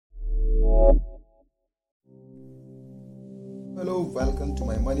Hello, welcome to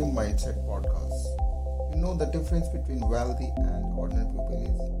my Money Mindset podcast. You know the difference between wealthy and ordinary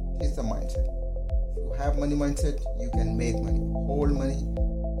people is the mindset. If you have money mindset, you can make money, hold money,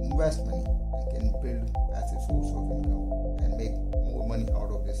 invest money, and can build passive source of income and make more money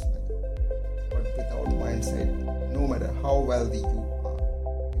out of this money. But without mindset, no matter how wealthy you are,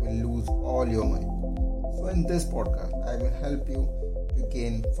 you will lose all your money. So in this podcast, I will help you to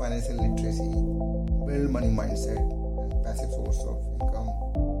gain financial literacy, build money mindset, passive source of income,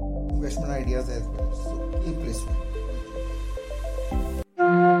 investment ideas as well. So keep listening.